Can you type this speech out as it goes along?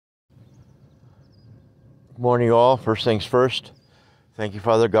Good morning, all. First things first. Thank you,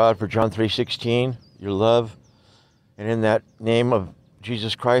 Father God, for John 3:16, your love. And in that name of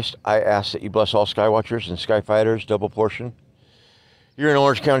Jesus Christ, I ask that you bless all Skywatchers and Skyfighters, double portion. You're in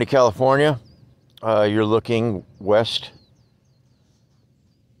Orange County, California. You're looking west.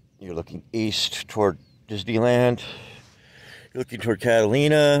 You're looking east toward Disneyland. You're looking toward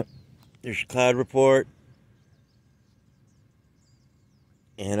Catalina. There's your cloud report.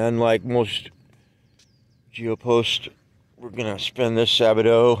 And unlike most geoposts, we're going to spend this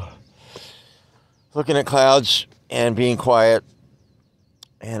Sabbath looking at clouds and being quiet.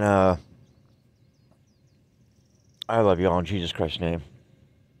 And I love you all in Jesus Christ's name.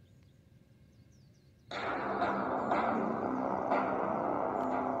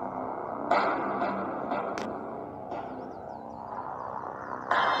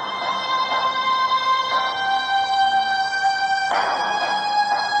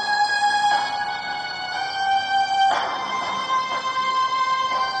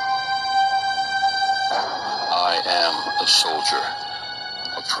 A soldier,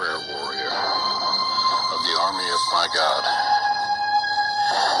 a prayer warrior of the army of my God.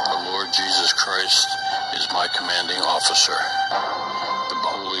 The Lord Jesus Christ is my commanding officer. The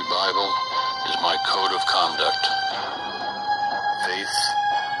Holy Bible is my code of conduct. Faith,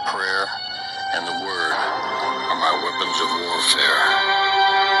 prayer, and the Word are my weapons of warfare.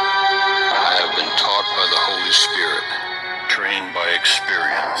 I have been taught by the Holy Spirit, trained by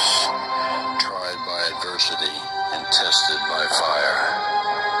experience, tried by adversity, and tested by fire.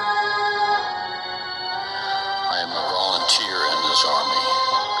 I am a volunteer in this army,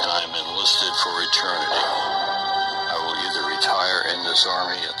 and I am enlisted for eternity. I will either retire in this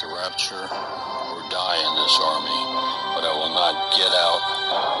army at the rapture or die in this army, but I will not get out,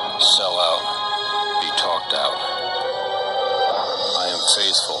 sell out, be talked out. I am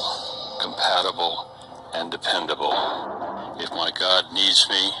faithful, compatible, and dependable. If my God needs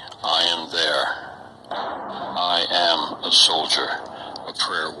me, I am there. I am a soldier, a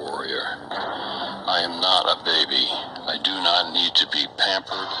prayer warrior. I am not a baby. I do not need to be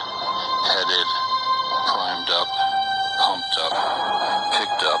pampered, petted, primed up, pumped up,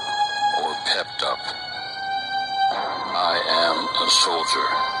 picked up, or pepped up. I am a soldier,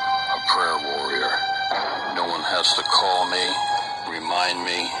 a prayer warrior. No one has to call me, remind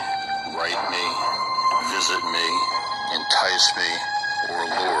me, write me, visit me, entice me, or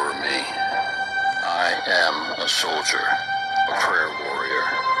lure me. I am a soldier, a prayer warrior.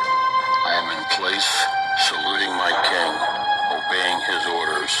 I am in place, saluting my King, obeying his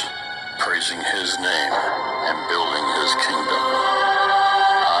orders, praising his name, and building his kingdom.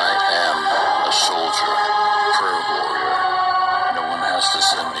 I am a soldier, prayer warrior. No one has to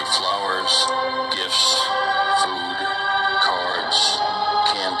send me flowers, gifts, food, cards,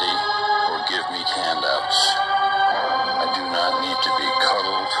 candy, or give me handouts. I do not need to be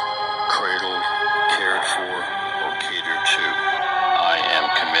cuddled, cradled, cared for, or catered to. I am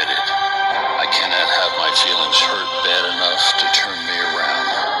committed. I cannot have my feelings hurt bad enough to turn me around.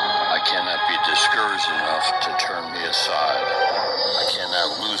 I cannot be discouraged enough to turn me aside. I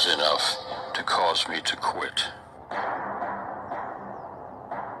cannot lose enough to cause me to quit.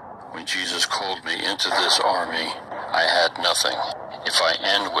 When Jesus called me into this army, I had nothing. If I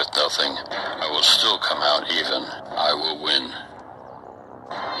end with nothing, I will still come out even. I will win.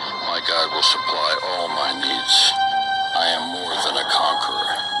 My God will supply all my needs. I am more than a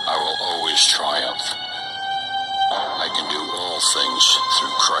conqueror. I will always triumph. I can do all things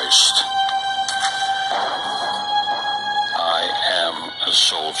through Christ. I am a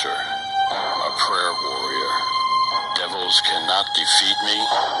soldier, a prayer warrior. Devils cannot defeat me.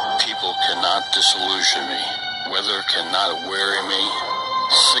 People cannot disillusion me. Weather cannot weary me.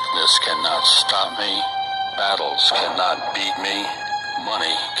 Sickness cannot stop me. Battles cannot beat me.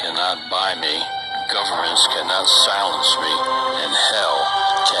 Money cannot buy me, governments cannot silence me, and hell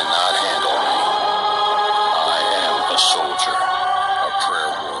cannot handle me. I am a soldier, a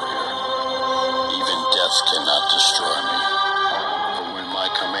prayer warrior. Even death cannot destroy me. But when my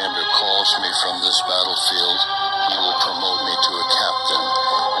commander calls me from this battlefield, he will promote me to a captain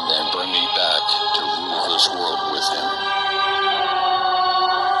and then bring me back to rule this world with him.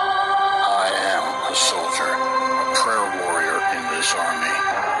 I am a soldier, a prayer warrior in this army,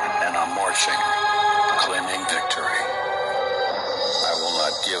 and I'm marching, claiming victory. I will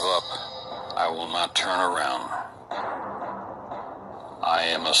not give up. I will not turn around. I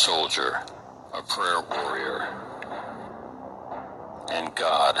am a soldier, a prayer warrior, and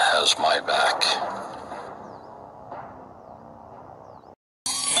God has my back.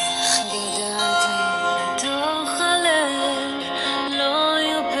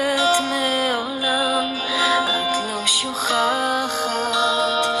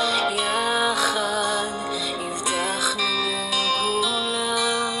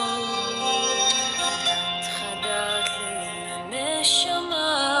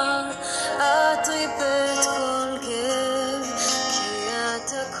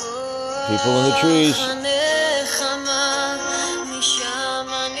 People in the trees.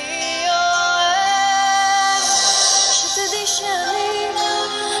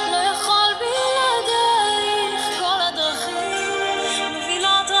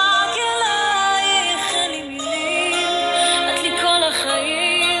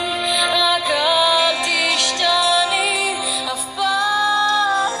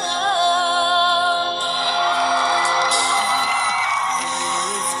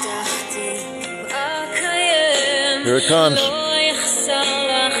 Here it comes.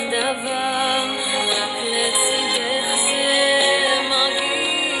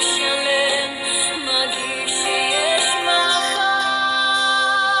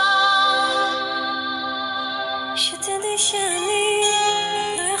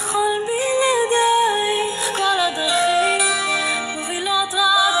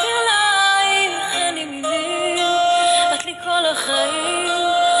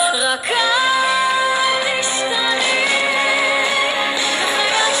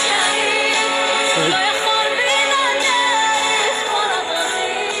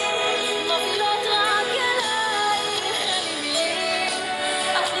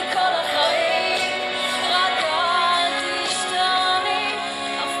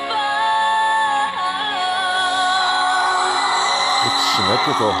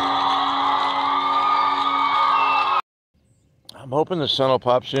 Symmetrical. I'm hoping the sun will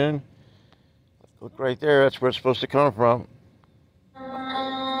pop soon. Look right there, that's where it's supposed to come from.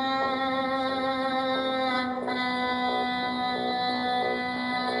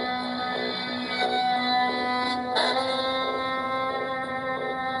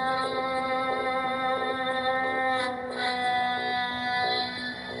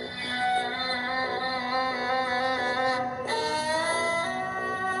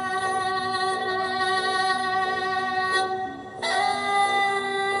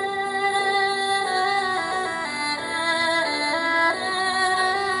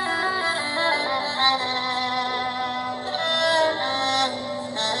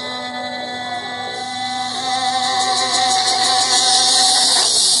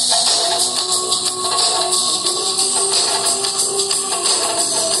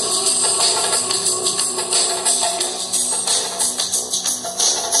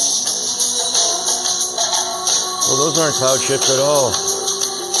 Well, those aren't cloud ships at all.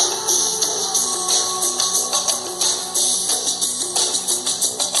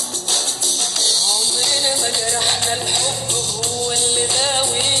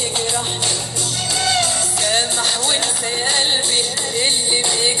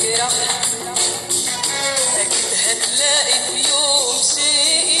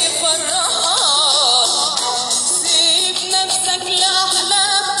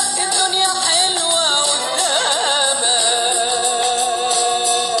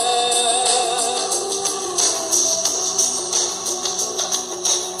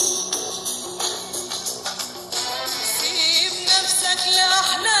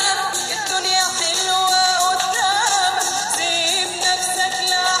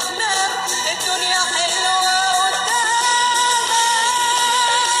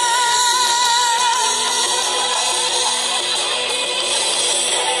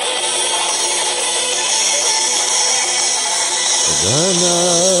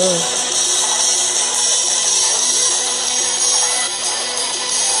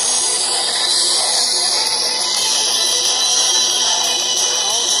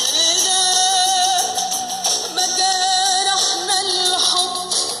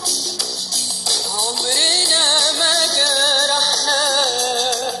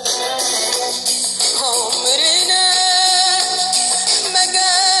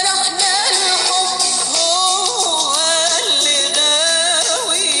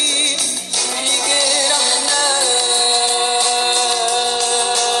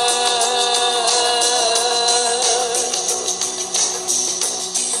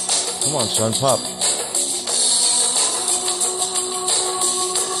 Come on, son, pop.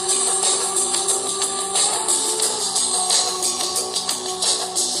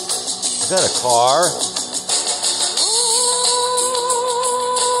 Is that a car?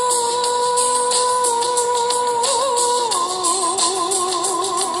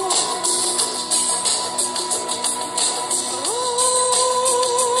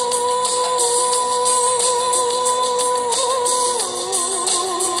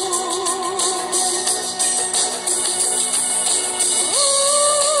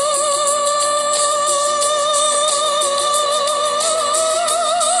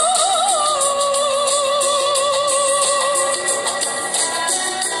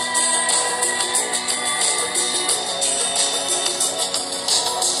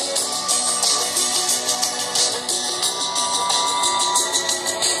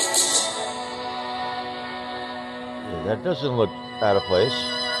 That doesn't look out of place.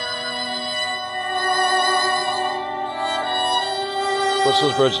 What's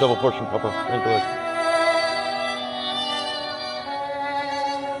those birds? Double portion, Papa. Thank you, Lord.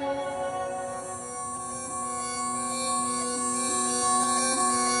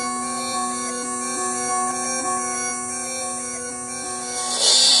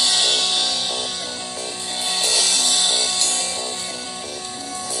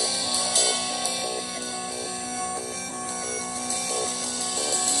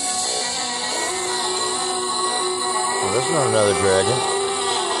 Oh, that's not another dragon.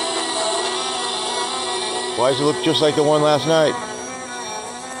 Why does it look just like the one last night?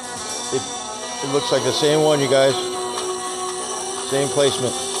 It looks like the same one, you guys. Same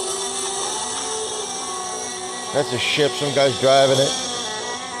placement. That's a ship. Some guy's driving it.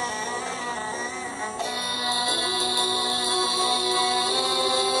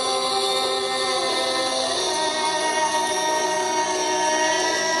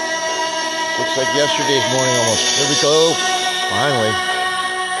 Looks like yesterday's morning almost. Here we go. Finally.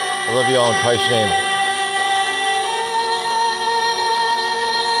 I love you all in Christ's name.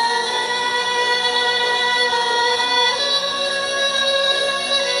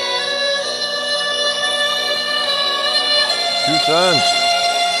 Two sons.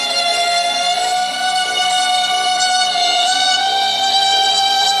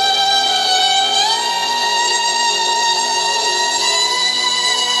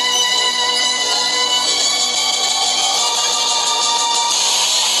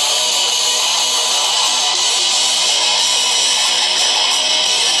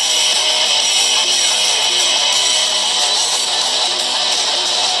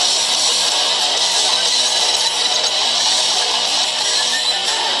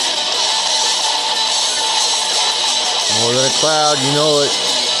 More than a cloud, you know it.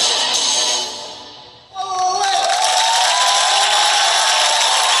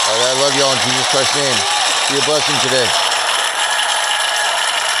 All right, I love y'all in Jesus Christ's name. Be a blessing today.